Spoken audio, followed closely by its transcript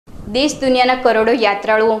देश दुनियाना करोड़ों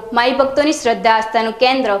यात्राळुओ माई भक्तों श्रद्धा आस्थानुं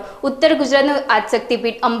केन्द्र उत्तर गुजरातनुं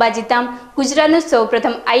आदिशक्तिपीठ अंबाजी धाम गुजरातनुं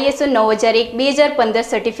सौप्रथम आई.एस.ઑ 9001-2015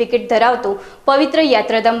 सर्टिफिकेट धरावतुं पवित्र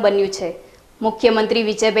यात्राधाम बन्युं छे। मुख्यमंत्री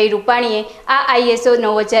विजयभाई रूपाणीए आ आई.एस.ઑ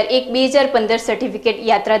 9001-2015 सर्टिफिकेट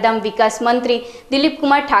यात्राधाम विकास मंत्री दिलीप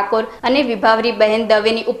कुमार ठाकोर अने विभावरी बहन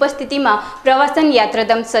दवेनी उपस्थिति में प्रवासन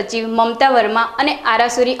यात्राधाम सचिव ममता वर्मा अने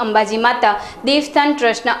आरासुरी अंबाजी माता देवस्थान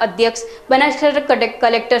ट्रस्टना अध्यक्ष बनासकांठा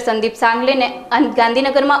कलेक्टर संदीप सांगले ने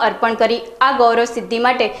गांधीनगर में अर्पण करी आ गौरव सिद्धि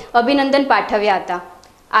माटे अभिनंदन पाठव्या हता।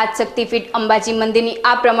 आदिशक्तिपीठ अंबाजी मंदिरनी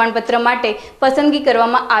आ प्रमाणपत्र माटे पसंदगी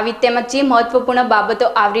करवामां आवी तेमां जे महत्वपूर्ण बाबतो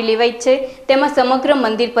आवरी लेवाई छे तेमां समग्र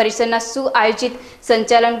मंदिर परिसरना सुआयोजित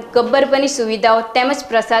संचालन, गब्बर पરની सुविधाओं तेमज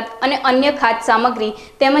प्रसाद अने अन्य खाद्य सामग्री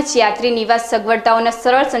तेमज यात्री निवास सगवडताओना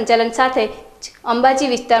सरळ संचालन साथे अंबाजी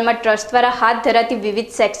विस्तार में ट्रस्ट द्वारा हाथ धराती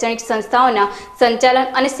विविध शैक्षणिक संस्थाओं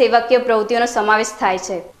संचालन और सेवाकीय प्रवृत्तिओं समावेश थाय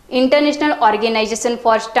छे। International organisation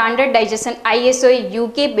for स्टांडर्डाइजेशन आई.एस.ઑ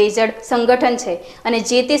UK based संगठन है और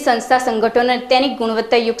जे ते संस्था संगठनों तेनी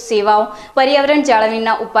गुणवत्तायुक्त सेवाओं, पर्यावरण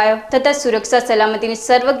जाळवणीना उपायों तथा सुरक्षा सलामती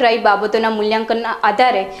सर्वग्राही बाबतों मूल्यांकनना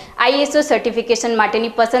आधारे आई.एस.ઑ सर्टिफिकेशन माटेनी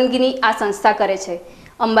पसंदगीनी आ संस्था करे छे।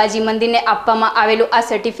 अंबाजी मंदिर ने आपवामां आवेलुं आ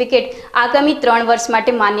सर्टिफिकेट आगामी 3 वर्ष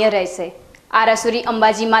माटे मान्य रहेशे। आरासुरी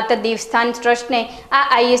अंबाजी माता देवस्थान ट्रस्ट ने आ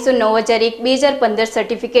आई.एस.ઑ 9001-2015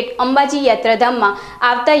 सर्टिफिकेट अंबाजी यात्राधाम में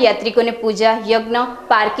आवता यात्रिकों ने पूजा, यज्ञ,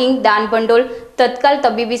 पार्किंग, दान भंडोल, तत्काल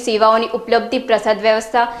तबीबी सेवाओं की उपलब्धि, प्रसाद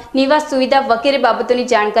व्यवस्था, निवास सुविधा वगैरह बाबतों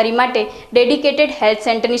जानकारी माटे डेडिकेटेड हेल्थ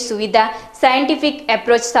सेंटर की सुविधा, साइंटिफिक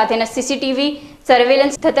एप्रोच साथेना सीसीटीवी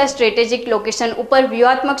सर्वेलन्स तथा स्ट्रेटेजिक लोकेशन पर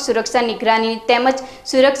व्यूहात्मक सुरक्षा निगरानी तेमज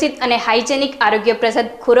सुरक्षित और हाइजेनिक आरोग्य प्रसाद,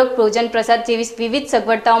 खोराक, भोजन प्रसाद जेवी विविध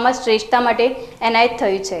सगवडताओं में श्रेष्ठता माटे एनायत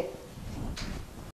थयुं छे।